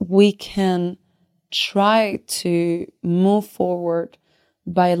we can try to move forward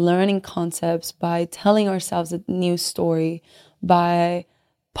by learning concepts, by telling ourselves a new story, by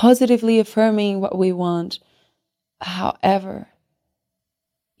positively affirming what we want. However,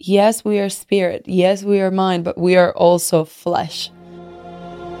 yes, we are spirit. Yes, we are mind, but we are also flesh.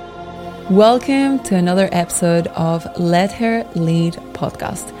 Welcome to another episode of Let Her Lead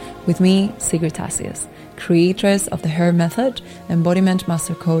podcast with me, Sigrid Tassius, creatress of the Her Method, embodiment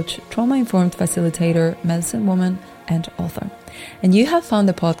master coach, trauma-informed facilitator, medicine woman, and author. And you have found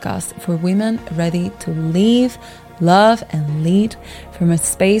a podcast for women ready to live, love, and lead from a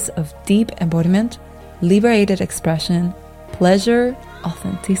space of deep embodiment, liberated expression, pleasure,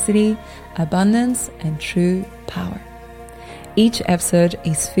 authenticity, abundance, and true power. Each episode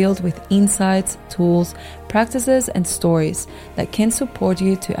is filled with insights, tools, practices, and stories that can support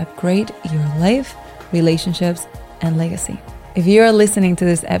you to upgrade your life, relationships, and legacy. If you are listening to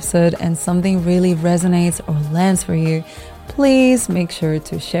this episode and something really resonates or lands for you, please make sure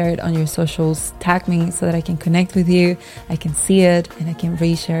to share it on your socials, tag me so that I can connect with you, I can see it, and I can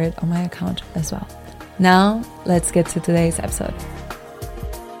reshare it on my account as well. Now, let's get to today's episode.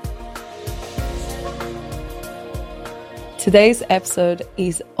 Today's episode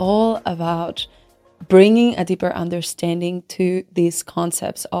is all about bringing a deeper understanding to these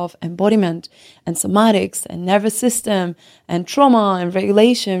concepts of embodiment and somatics and nervous system and trauma and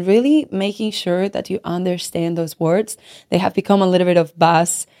regulation, really making sure that you understand those words. They have become a little bit of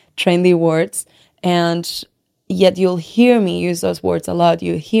buzz, trendy words, and yet you'll hear me use those words a lot.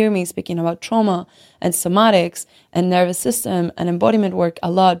 You hear me speaking about trauma and somatics and nervous system and embodiment work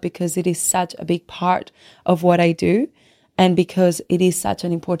a lot because it is such a big part of what I do. And because it is such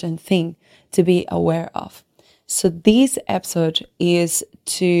an important thing to be aware of. So this episode is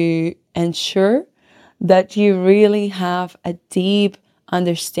to ensure that you really have a deep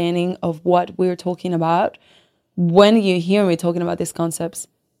understanding of what we're talking about when you hear me talking about these concepts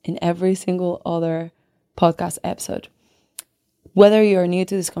in every single other podcast episode. Whether you're new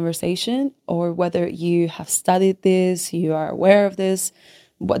to this conversation or whether you have studied this, you are aware of this,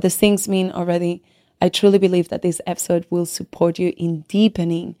 what these things mean already, I truly believe that this episode will support you in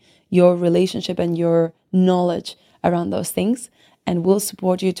deepening your relationship and your knowledge around those things, and will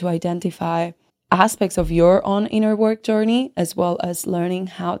support you to identify aspects of your own inner work journey, as well as learning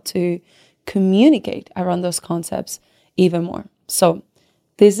how to communicate around those concepts even more. So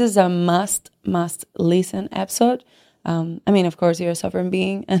this is a must listen episode. Of course, you're a sovereign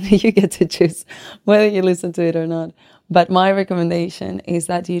being and you get to choose whether you listen to it or not. But my recommendation is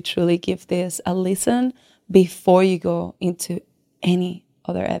that you truly give this a listen before you go into any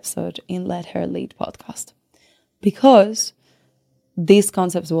other episode in Let Her Lead podcast. Because these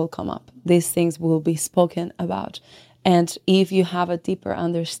concepts will come up. These things will be spoken about. And if you have a deeper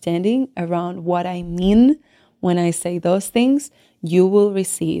understanding around what I mean when I say those things, you will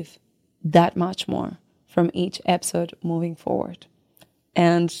receive that much more from each episode moving forward.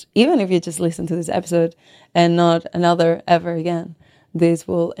 And even if you just listen to this episode and not another ever again, this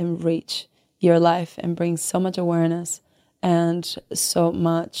will enrich your life and bring so much awareness and so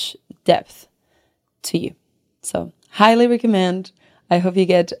much depth to you. So highly recommend. I hope you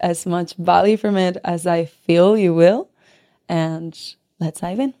get as much value from it as I feel you will. And let's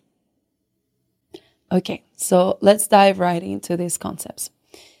dive in. Okay, so let's dive right into these concepts.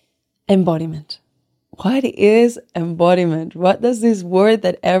 Embodiment. What is embodiment? What does this word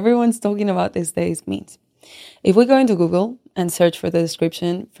that everyone's talking about these days mean? If we go into Google and search for the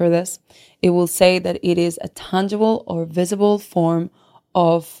description for this, it will say that it is a tangible or visible form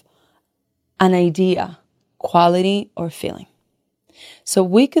of an idea, quality, or feeling. So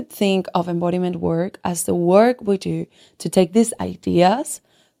we could think of embodiment work as the work we do to take these ideas,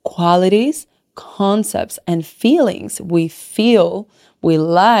 qualities, concepts, and feelings we feel, we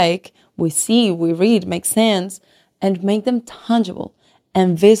like, we see, we read, make sense, and make them tangible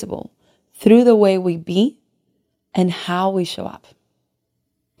and visible through the way we be and how we show up.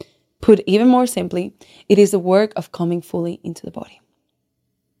 Put even more simply, it is the work of coming fully into the body.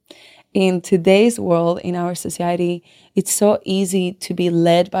 In today's world, in our society, it's so easy to be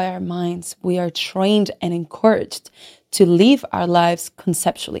led by our minds. We are trained and encouraged to live our lives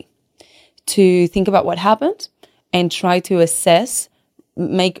conceptually, to think about what happened and try to assess,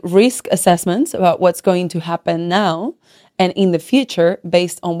 make risk assessments about what's going to happen now and in the future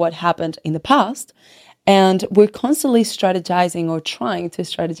based on what happened in the past. And we're constantly strategizing or trying to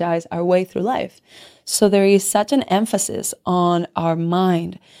strategize our way through life. So there is such an emphasis on our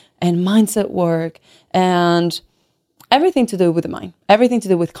mind and mindset work and everything to do with the mind, everything to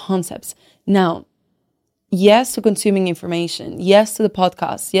do with concepts. Now, yes to consuming information, yes to the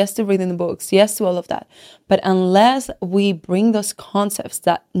podcasts, yes to reading the books, yes to all of that. But unless we bring those concepts,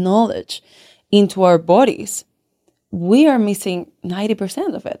 that knowledge into our bodies, we are missing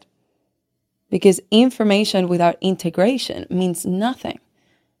 90% of it. Because information without integration means nothing.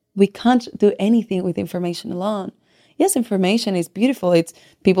 We can't do anything with information alone. Yes, information is beautiful.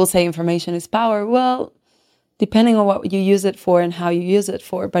 People say information is power. Well, depending on what you use it for and how you use it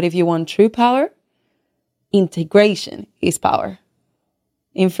for. But if you want true power, integration is power.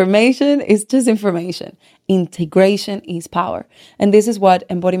 Information is just information. Integration is power. And this is what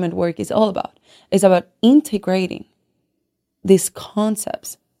embodiment work is all about. It's about integrating these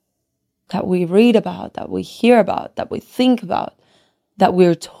concepts that we read about, that we hear about, that we think about, that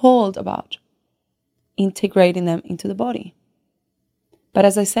we're told about, integrating them into the body. But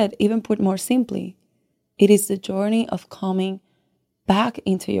as I said, even put more simply, it is the journey of coming back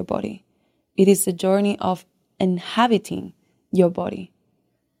into your body. It is the journey of inhabiting your body.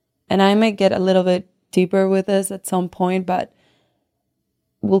 And I may get a little bit deeper with this at some point, but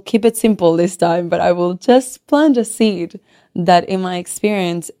we'll keep it simple this time. But I will just plant a seed that in my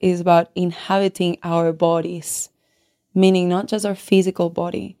experience is about inhabiting our bodies, meaning not just our physical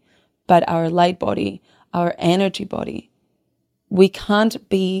body, but our light body, our energy body. We can't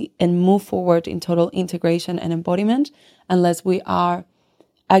be and move forward in total integration and embodiment unless we are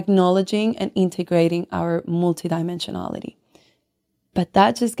acknowledging and integrating our multidimensionality. But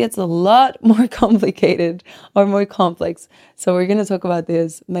that just gets a lot more complicated or more complex. So we're going to talk about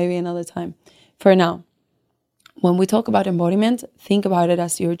this maybe another time. For now, when we talk about embodiment, think about it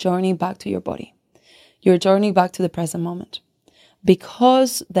as your journey back to your body, your journey back to the present moment.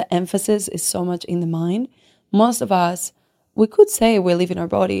 Because the emphasis is so much in the mind, most of us, we could say we live in our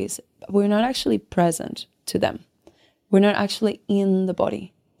bodies, but we're not actually present to them. We're not actually in the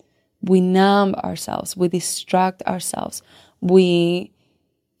body. We numb ourselves. We distract ourselves. We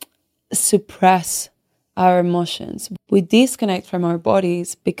suppress our emotions. We disconnect from our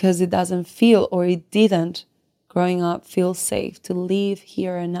bodies because it doesn't feel, or it didn't growing up, feel safe to live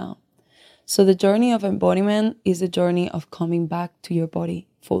here and now. So the journey of embodiment is a journey of coming back to your body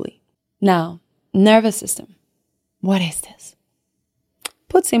fully. Now, nervous system. What is this?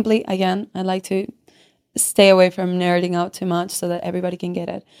 Put simply, again, I'd like to stay away from nerding out too much so that everybody can get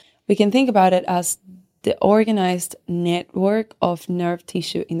it. We can think about it as the organized network of nerve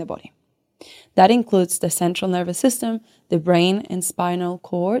tissue in the body. That includes the central nervous system, the brain and spinal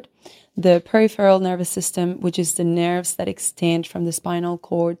cord, the peripheral nervous system, which is the nerves that extend from the spinal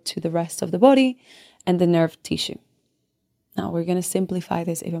cord to the rest of the body, and the nerve tissue. Now, we're going to simplify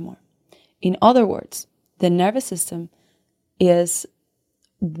this even more. In other words, the nervous system is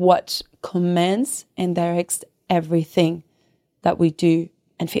what commands and directs everything that we do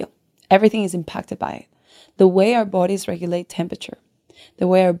and feel. Everything is impacted by it. The way our bodies regulate temperature, the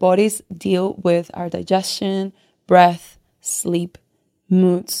way our bodies deal with our digestion, breath, sleep,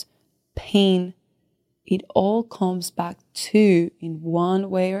 moods, pain, it all comes back to, in one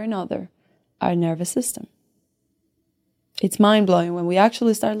way or another, our nervous system. It's mind-blowing. When we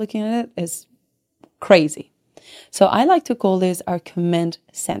actually start looking at it, it's crazy. So I like to call this our command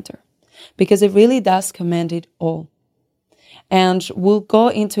center because it really does command it all. And we'll go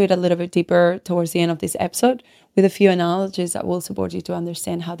into it a little bit deeper towards the end of this episode with a few analogies that will support you to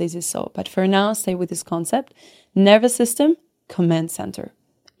understand how this is so. But for now, stay with this concept. Nervous system, command center.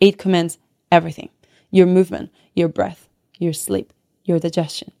 It commands everything. Your movement, your breath, your sleep, your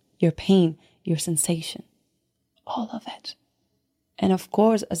digestion, your pain, your sensation. All of it. And of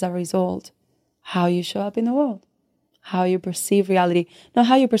course, as a result, how you show up in the world. How you perceive reality. Not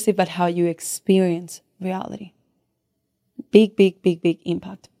how you perceive, but how you experience reality. Big, big, big, big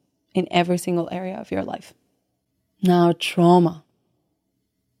impact in every single area of your life. Now, trauma.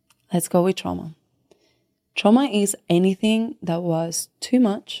 Let's go with trauma. Trauma is anything that was too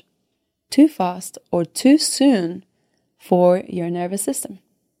much, too fast, or too soon for your nervous system.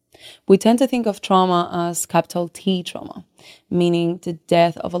 We tend to think of trauma as capital T trauma, meaning the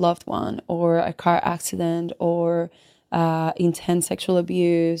death of a loved one, or a car accident, or intense sexual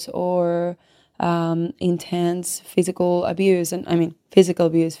abuse, or intense physical abuse,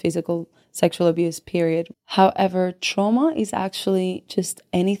 physical sexual abuse, period. However, trauma is actually just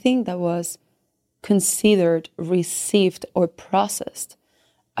anything that was considered, received, or processed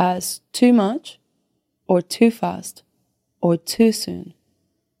as too much, or too fast, or too soon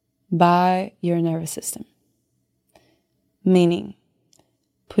by your nervous system. Meaning,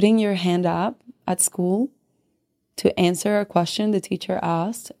 putting your hand up at school to answer a question the teacher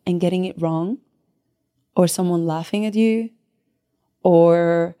asked and getting it wrong, or someone laughing at you,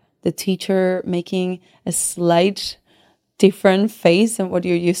 or the teacher making a slight different face than what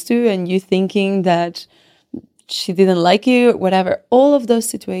you're used to, and you thinking that she didn't like you, whatever. All of those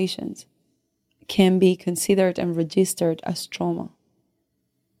situations can be considered and registered as trauma.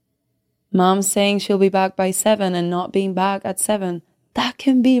 Mom saying she'll be back by 7 and not being back at 7, that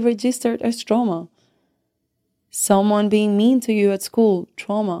can be registered as trauma. Someone being mean to you at school,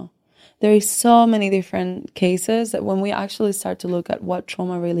 trauma. There is so many different cases that when we actually start to look at what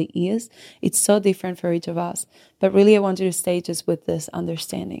trauma really is, it's so different for each of us. But really, I want you to stay just with this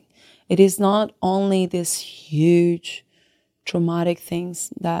understanding. It is not only these huge traumatic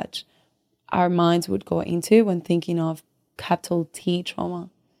things that our minds would go into when thinking of capital T trauma.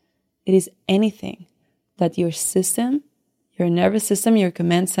 It is anything that your system, your nervous system, your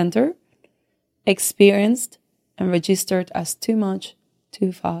command center experienced and registered as too much,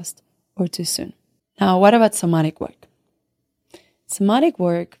 too fast, or too soon. Now, what about somatic work? Somatic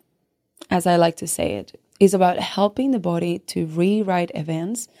work, as I like to say it, is about helping the body to rewrite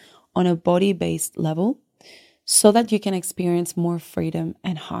events on a body-based level so that you can experience more freedom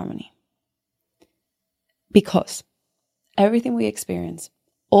and harmony. Because everything we experience,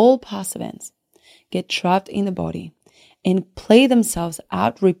 all past events, get trapped in the body and play themselves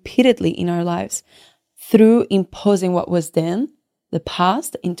out repeatedly in our lives through imposing what was then, the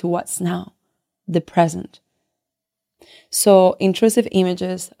past, into what's now, the present. So intrusive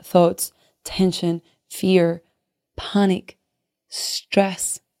images, thoughts, tension, fear, panic,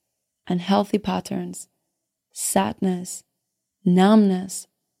 stress, unhealthy patterns, sadness, numbness,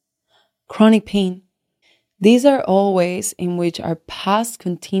 chronic pain. These are all ways in which our past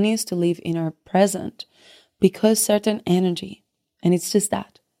continues to live in our present because certain energy, and it's just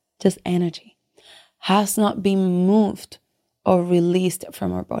that, just energy, has not been moved or released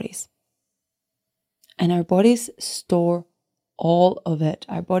from our bodies. And our bodies store all of it.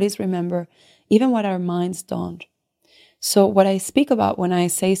 Our bodies remember even what our minds don't. So what I speak about when I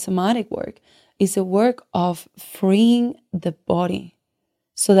say somatic work is a work of freeing the body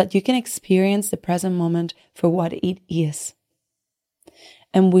so that you can experience the present moment for what it is.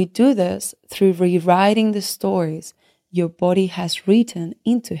 And we do this through rewriting the stories your body has written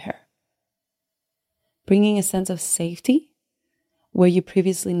into her, bringing a sense of safety where you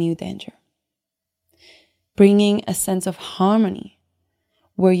previously knew danger, bringing a sense of harmony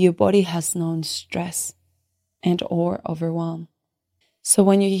where your body has known stress and or overwhelm. So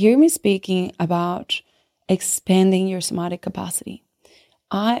when you hear me speaking about expanding your somatic capacity,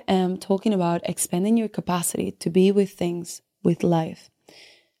 I am talking about expanding your capacity to be with things, with life,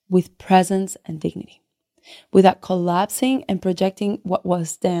 with presence and dignity, without collapsing and projecting what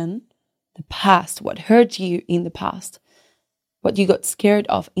was then, the past, what hurt you in the past, what you got scared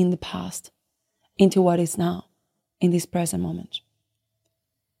of in the past, into what is now, in this present moment.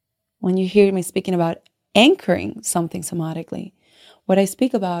 When you hear me speaking about anchoring something somatically, what I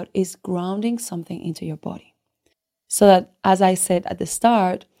speak about is grounding something into your body. So that, as I said at the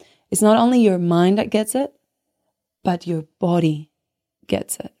start, it's not only your mind that gets it, but your body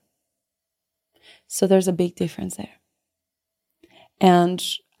gets it. So there's a big difference there. And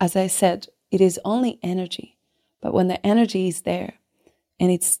as I said, it is only energy. But when the energy is there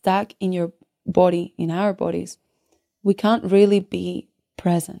and it's stuck in your body, in our bodies, we can't really be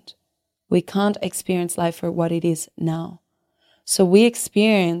present. We can't experience life for what it is now. So we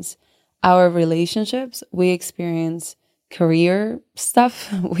experience our relationships, we experience career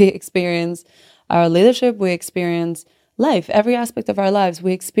stuff, we experience our leadership, we experience life, every aspect of our lives,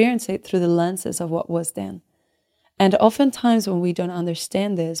 we experience it through the lenses of what was then. And oftentimes when we don't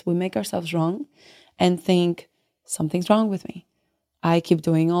understand this, we make ourselves wrong and think, something's wrong with me. I keep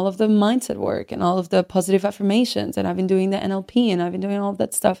doing all of the mindset work and all of the positive affirmations, and I've been doing the NLP and I've been doing all of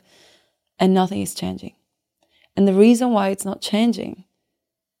that stuff, and nothing is changing. And the reason why it's not changing,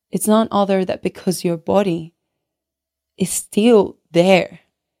 it's not other than because your body is still there.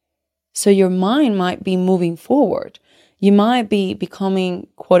 So your mind might be moving forward. You might be becoming,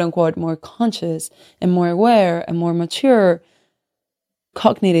 quote unquote, more conscious and more aware and more mature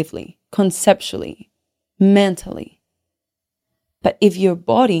cognitively, conceptually, mentally. But if your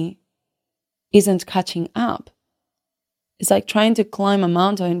body isn't catching up, it's like trying to climb a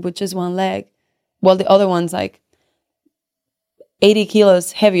mountain with just one leg, while the other one's like 80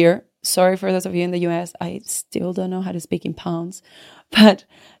 kilos heavier. Sorry for those of you in the US, I still don't know how to speak in pounds. But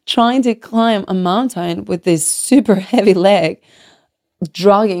trying to climb a mountain with this super heavy leg,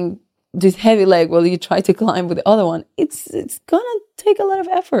 dragging this heavy leg while you try to climb with the other one, it's gonna take a lot of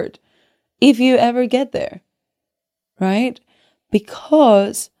effort if you ever get there, right?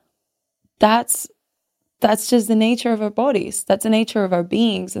 Because that's that's just the nature of our bodies. That's the nature of our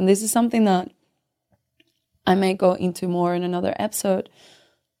beings. And this is something that I may go into more in another episode,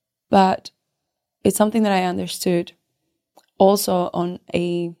 but it's something that I understood also on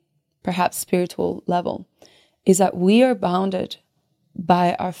a perhaps spiritual level, is that we are bounded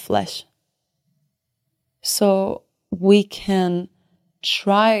by our flesh. So we can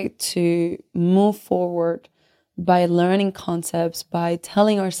try to move forward by learning concepts, by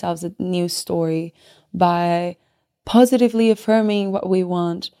telling ourselves a new story, by positively affirming what we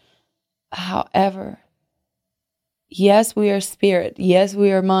want. However, yes, we are spirit. Yes,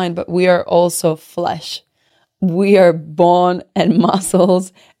 we are mind, but we are also flesh. We are bone and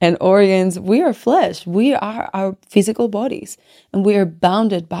muscles and organs. We are flesh. We are our physical bodies, and we are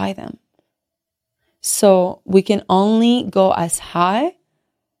bounded by them. So we can only go as high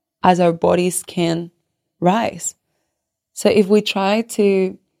as our bodies can rise. So if we try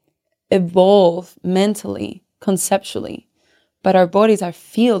to evolve mentally, conceptually, but our bodies are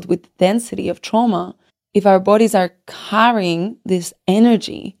filled with density of trauma, if our bodies are carrying this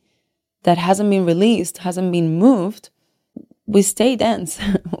energy that hasn't been released, hasn't been moved, we stay dense.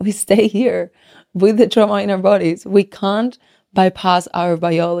 We stay here with the trauma in our bodies. We can't bypass our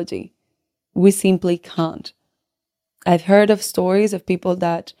biology. We simply can't. I've heard of stories of people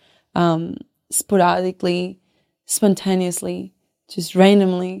that sporadically, spontaneously, just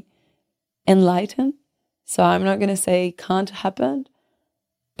randomly enlighten. So I'm not going to say can't happen,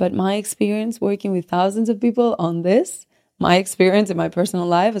 but my experience working with thousands of people on this, my experience in my personal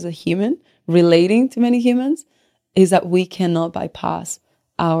life as a human, relating to many humans, is that we cannot bypass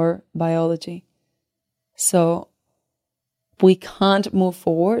our biology. So we can't move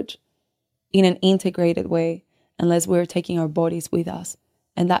forward in an integrated way unless we're taking our bodies with us.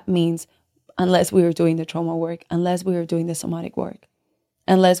 And that means unless we are doing the trauma work, unless we are doing the somatic work,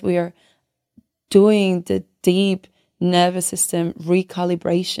 unless we are doing the deep nervous system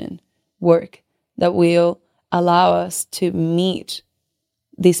recalibration work that will allow us to meet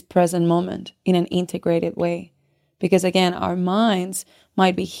this present moment in an integrated way. Because again, our minds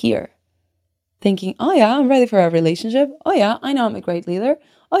might be here thinking, oh yeah, I'm ready for a relationship. Oh yeah, I know I'm a great leader.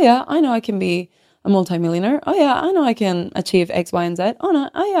 Oh yeah, I know I can be a multimillionaire. Oh yeah, I know I can achieve X, Y, and Z. Oh no,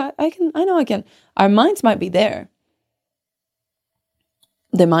 oh yeah, I know I can. Our minds might be there.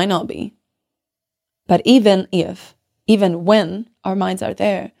 They might not be. But even when our minds are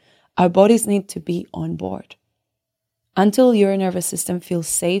there, our bodies need to be on board. Until your nervous system feels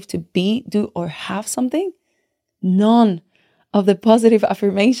safe to be, do, or have something, none of the positive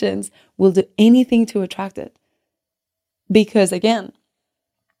affirmations will do anything to attract it. Because again,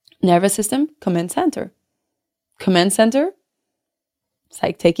 nervous system, command center. Command center, it's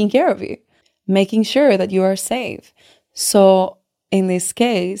like taking care of you, making sure that you are safe. So in this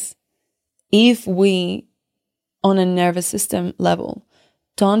case, if we, on a nervous system level,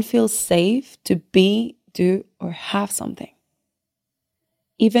 don't feel safe to be, do, or have something,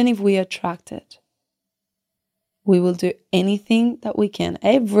 even if we attract it, we will do anything that we can,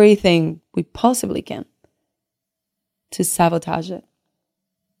 everything we possibly can, to sabotage it,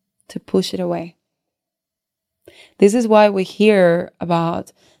 to push it away. This is why we hear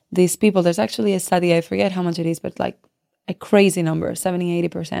about these people. There's actually a study, I forget how much it is, but like a crazy number,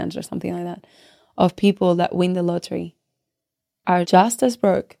 70-80% or something like that, of people that win the lottery are just as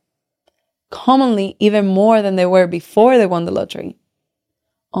broke, commonly even more than they were before they won the lottery,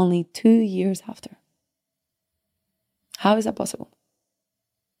 only 2 years after. How is that possible?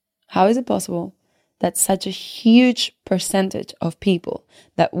 How is it possible that such a huge percentage of people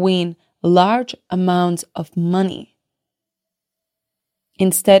that win large amounts of money,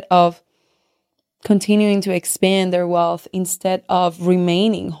 instead of continuing to expand their wealth, instead of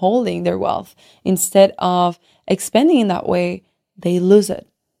remaining, holding their wealth, instead of expanding in that way, they lose it?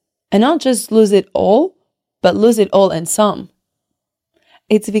 And not just lose it all, but lose it all and some.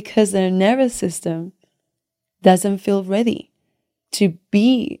 It's because their nervous system doesn't feel ready to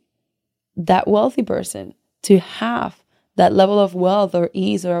be that wealthy person, to have that level of wealth or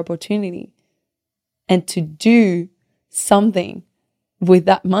ease or opportunity, and to do something with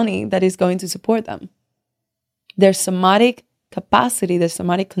that money that is going to support them. Their somatic capacity, their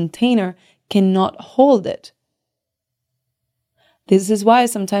somatic container cannot hold it. This is why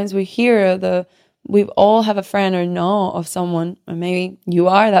sometimes we hear we all have a friend or know of someone, or maybe you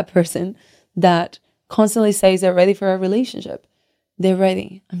are that person, that constantly says they're ready for a relationship. They're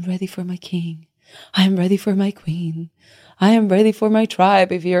ready. I'm ready for my king. I am ready for my queen. I am ready for my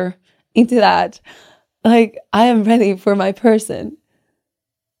tribe, if you're into that. Like, I am ready for my person.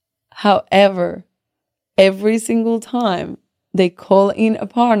 However, every single time they call in a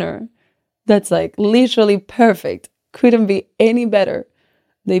partner, that's like literally perfect, couldn't be any better,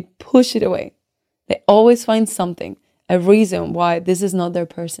 they push it away. They always find something, a reason why this is not their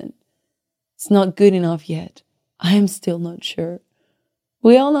person. It's not good enough yet. I am still not sure.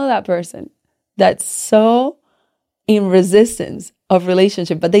 We all know that person that's so in resistance of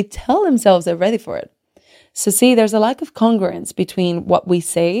relationship, but they tell themselves they're ready for it. So see, there's a lack of congruence between what we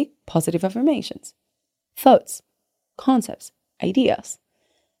say, positive affirmations, thoughts, concepts, ideas,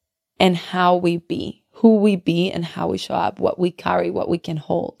 and how we be, who we be and how we show up, what we carry, what we can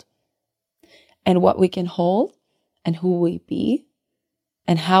hold. And what we can hold and who we be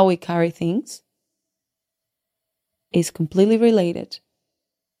and how we carry things is completely related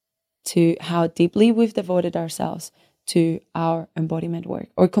to how deeply we've devoted ourselves to our embodiment work,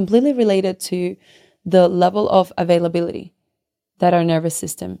 or completely related to the level of availability that our nervous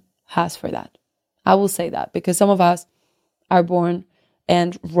system has for that. I will say that because some of us are born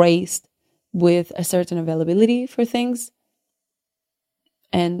and raised with a certain availability for things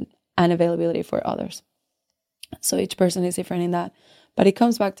and unavailability for others. So each person is different in that, but it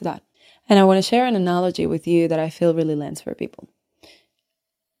comes back to that. And I want to share an analogy with you that I feel really lands for people.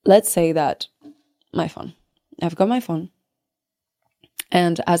 Let's say that I've got my phone,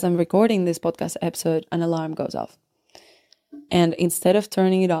 and as I'm recording this podcast episode, an alarm goes off. And instead of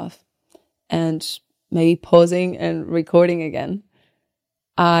turning it off and maybe pausing and recording again,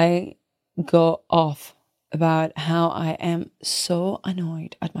 I go off about how I am so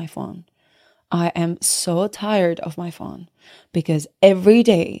annoyed at my phone. I am so tired of my phone because every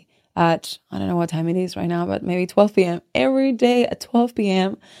day at, I don't know what time it is right now, but maybe 12 p.m. Every day at 12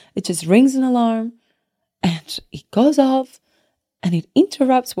 p.m. it just rings an alarm and it goes off and it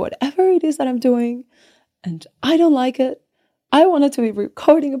interrupts whatever it is that I'm doing. And I don't like it. I wanted to be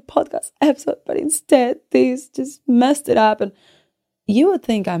recording a podcast episode, but instead this just messed it up. And you would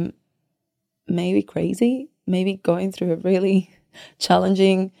think I'm maybe crazy, maybe going through a really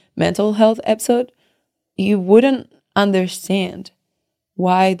challenging mental health episode. You wouldn't understand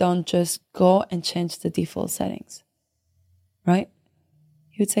why I don't just go and change the default settings, right?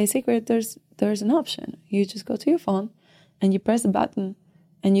 You'd say, Secret, there's an option. You just go to your phone and you press the button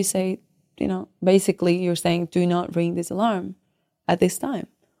and you say, basically you're saying, do not ring this alarm at this time.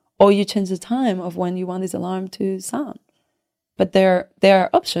 Or you change the time of when you want this alarm to sound. But there are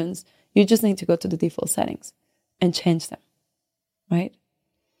options. You just need to go to the default settings and change them, right?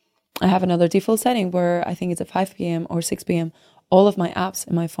 I have another default setting where I think it's at 5 p.m. or 6 p.m. all of my apps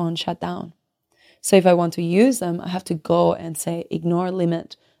in my phone shut down. So if I want to use them, I have to go and say ignore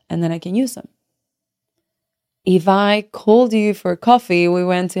limit, and then I can use them. If I called you for coffee, we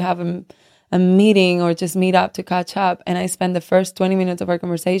went to have a meeting or just meet up to catch up, and I spend the first 20 minutes of our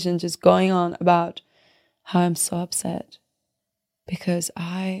conversation just going on about how I'm so upset because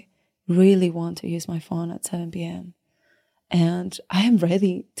I really want to use my phone at 7 p.m. and I am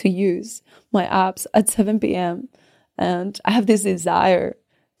ready to use my apps at 7 p.m. and I have this desire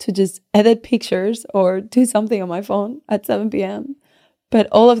to just edit pictures or do something on my phone at 7 p.m. But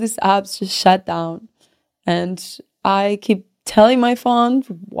all of these apps just shut down. And I keep telling my phone,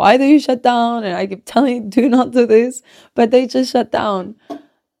 why do you shut down? And I keep telling it, do not do this. But they just shut down.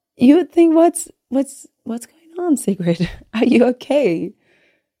 You would think, what's going on, Sigrid? Are you okay?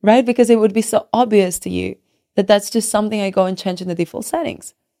 Right? Because it would be so obvious to you that that's just something I go and change in the default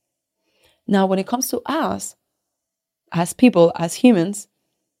settings. Now, when it comes to us, as people, as humans,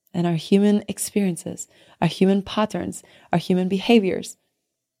 and our human experiences, our human patterns, our human behaviors,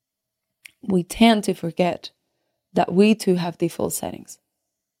 we tend to forget that we too have default settings.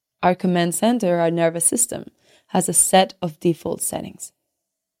 Our command center, our nervous system, has a set of default settings.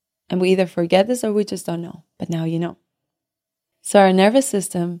 And we either forget this or we just don't know. But now you know. So our nervous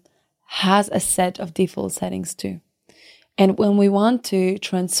system has a set of default settings too. And when we want to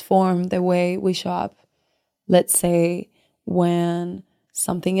transform the way we show up, let's say when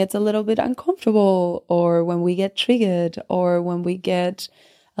something gets a little bit uncomfortable, or when we get triggered, or when we get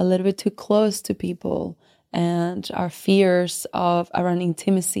a little bit too close to people, and our fears around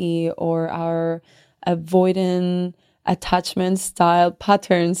intimacy or our avoidant attachment style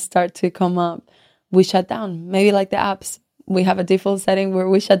patterns start to come up, we shut down. Maybe like the apps, we have a default setting where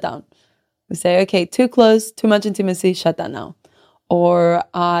we shut down. We say, okay, too close, too much intimacy, shut down now. Or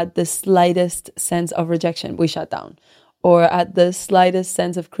at the slightest sense of rejection, we shut down. Or at the slightest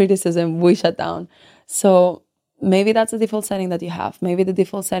sense of criticism, we shut down. So maybe that's the default setting that you have. Maybe the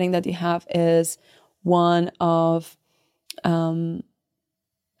default setting that you have is one of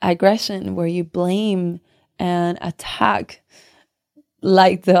aggression, where you blame and attack,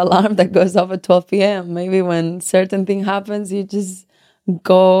 like the alarm that goes off at 12 p.m. Maybe when certain thing happens, you just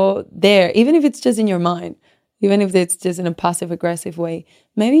go there, even if it's just in your mind, even if it's just in a passive aggressive way.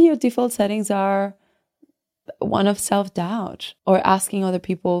 Maybe your default settings are one of self-doubt or asking other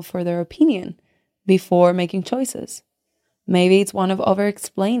people for their opinion before making choices. Maybe it's one of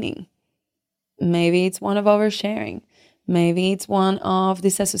over-explaining. Maybe it's one of oversharing. Maybe it's one of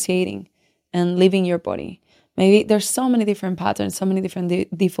disassociating and leaving your body. Maybe there's so many different patterns, so many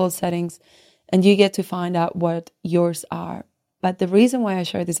different default settings, and you get to find out what yours are. But the reason why I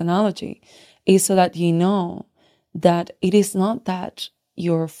share this analogy is so that you know that it is not that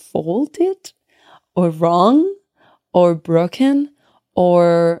you're faulted or wrong or broken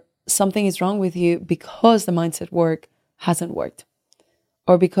or something is wrong with you because the mindset work hasn't worked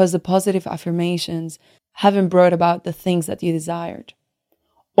or because the positive affirmations haven't brought about the things that you desired,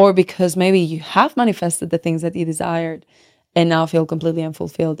 or because maybe you have manifested the things that you desired and now feel completely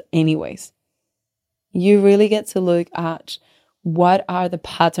unfulfilled anyways. You really get to look at what are the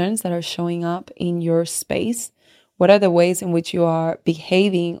patterns that are showing up in your space. What are the ways in which you are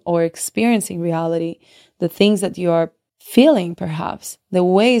behaving or experiencing reality? The things that you are feeling, perhaps. The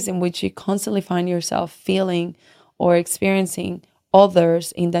ways in which you constantly find yourself feeling or experiencing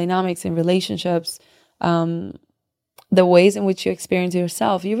others in dynamics, in relationships, the ways in which you experience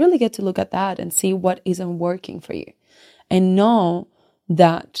yourself. You really get to look at that and see what isn't working for you. And know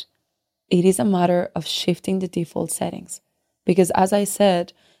that it is a matter of shifting the default settings. Because as I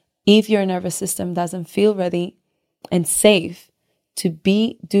said, if your nervous system doesn't feel ready and safe to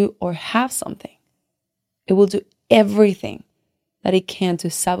be, do, or have something, it will do everything that it can to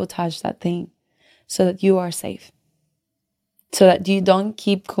sabotage that thing so that you are safe. So that you don't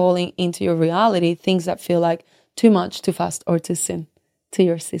keep calling into your reality things that feel like too much, too fast, or too soon to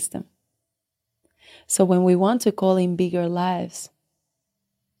your system. So when we want to call in bigger lives,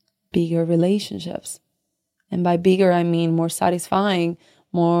 bigger relationships, and by bigger, I mean more satisfying,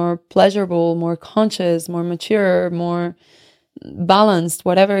 more pleasurable, more conscious, more mature, more balanced,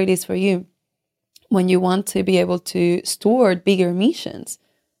 whatever it is for you. When you want to be able to steward bigger missions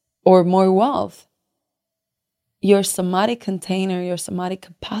or more wealth, your somatic container, your somatic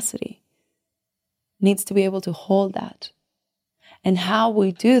capacity needs to be able to hold that. And how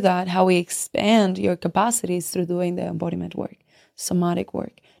we do that, how we expand your capacities through doing the embodiment work, somatic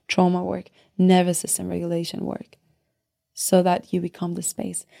work, trauma work, nervous system regulation work, so that you become the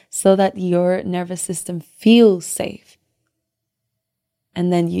space, so that your nervous system feels safe.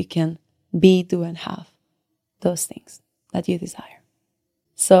 And then you can be, do, and have those things that you desire.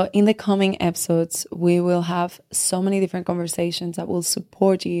 So in the coming episodes, we will have so many different conversations that will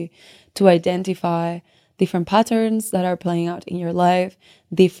support you to identify different patterns that are playing out in your life,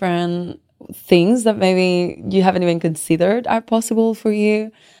 different things that maybe you haven't even considered are possible for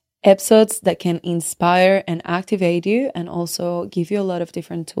you, episodes that can inspire and activate you and also give you a lot of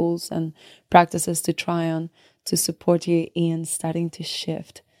different tools and practices to try on to support you in starting to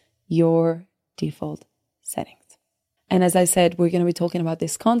shift your default settings. And as I said, we're going to be talking about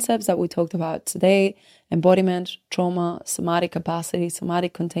these concepts that we talked about today: embodiment, trauma, somatic capacity,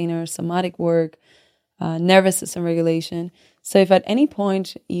 somatic containers, somatic work, nervous system regulation. So if at any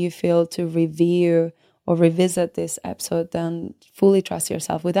point you feel to review or revisit this episode, then fully trust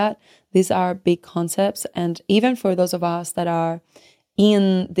yourself with that. These are big concepts. And even for those of us that are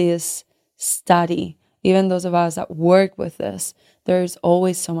in this study, even those of us that work with this, there's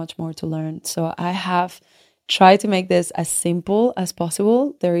always so much more to learn. So I have tried to make this as simple as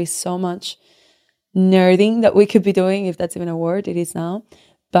possible. There is so much nerding that we could be doing, if that's even a word, it is now,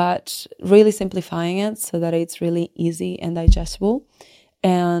 but really simplifying it so that it's really easy and digestible.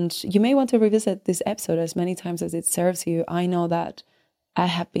 And you may want to revisit this episode as many times as it serves you. I know that I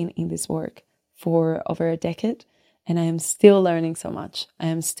have been in this work for over a decade and I am still learning so much. I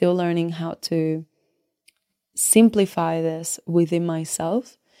am still learning how to simplify this within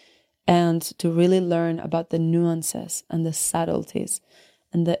myself and to really learn about the nuances and the subtleties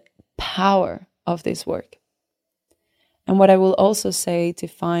and the power of this work. And what I will also say to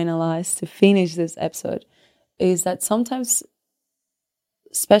finish this episode, is that sometimes,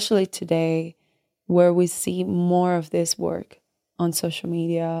 especially today, where we see more of this work on social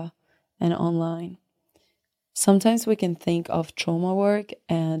media and online, sometimes we can think of trauma work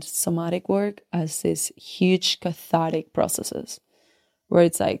and somatic work as these huge cathartic processes, where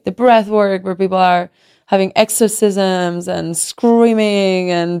it's like the breath work, where people are having exorcisms and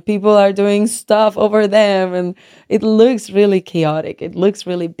screaming and people are doing stuff over them. And it looks really chaotic. It looks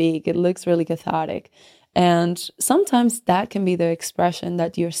really big. It looks really cathartic. And sometimes that can be the expression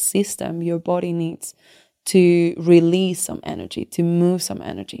that your system, your body needs to release some energy, to move some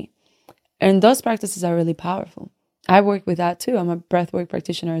energy. And those practices are really powerful. I work with that too. I'm a breathwork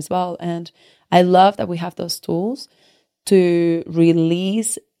practitioner as well. And I love that we have those tools to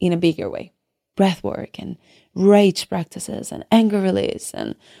release in a bigger way. Breathwork and rage practices and anger release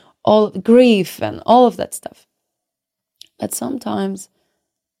and all grief and all of that stuff. But sometimes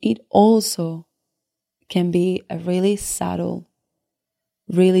it also can be a really subtle,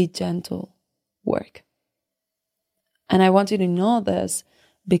 really gentle work. And I want you to know this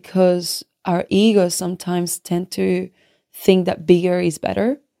because our egos sometimes tend to think that bigger is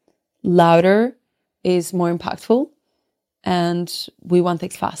better, louder is more impactful, and we want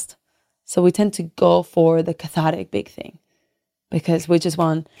things fast. So we tend to go for the cathartic big thing because we just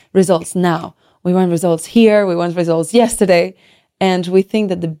want results now. We want results here, we want results yesterday. And we think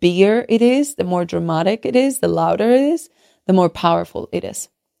that the bigger it is, the more dramatic it is, the louder it is, the more powerful it is.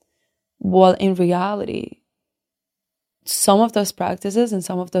 While in reality, some of those practices and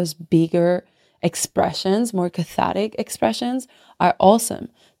some of those bigger expressions, more cathartic expressions, are awesome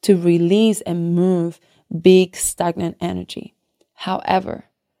to release and move big stagnant energy. However,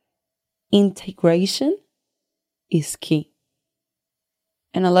 integration is key.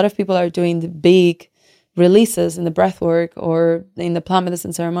 And a lot of people are doing the big releases in the breath work or in the plant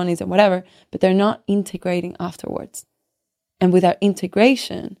medicine ceremonies and whatever, but they're not integrating afterwards. And without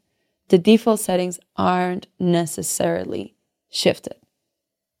integration, the default settings aren't necessarily shifted.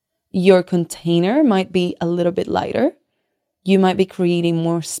 Your container might be a little bit lighter. You might be creating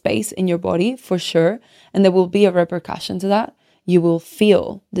more space in your body for sure. And there will be a repercussion to that. You will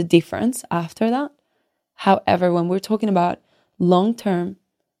feel the difference after that. However, when we're talking about long-term,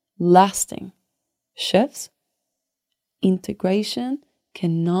 lasting shifts, integration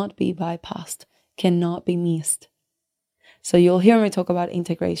cannot be bypassed, cannot be missed. So you'll hear me talk about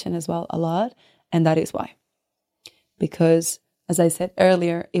integration as well a lot, and that is why. Because, as I said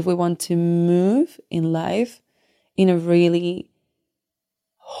earlier, if we want to move in life in a really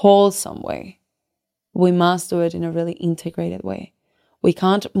wholesome way, we must do it in a really integrated way. We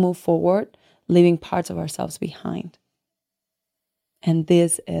can't move forward leaving parts of ourselves behind. And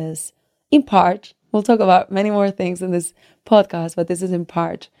this is, in part, we'll talk about many more things in this podcast, but this is in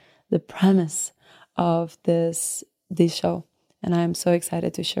part the premise of this show. And I'm so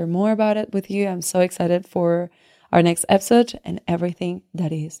excited to share more about it with you. I'm so excited for our next episode and everything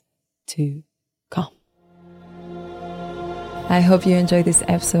that is to come. I hope you enjoyed this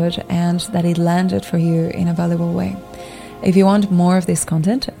episode and that it landed for you in a valuable way. If you want more of this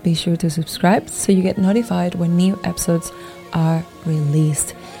content, be sure to subscribe so you get notified when new episodes are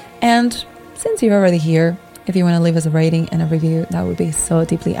released. And since you're already here, if you want to leave us a rating and a review, that would be so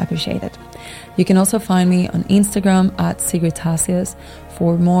deeply appreciated. You can also find me on Instagram at @sigridtassius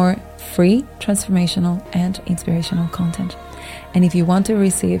for more free, transformational, and inspirational content. And if you want to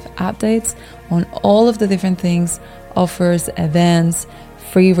receive updates on all of the different things, offers, events,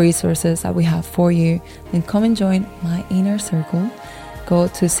 free resources that we have for you, then come and join my inner circle. Go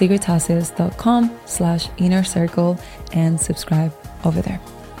to sigridtassius.com/inner circle and subscribe over there.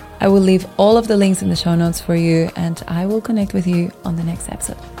 I will leave all of the links in the show notes for you, and I will connect with you on the next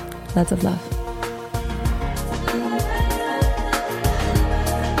episode. Lots of love.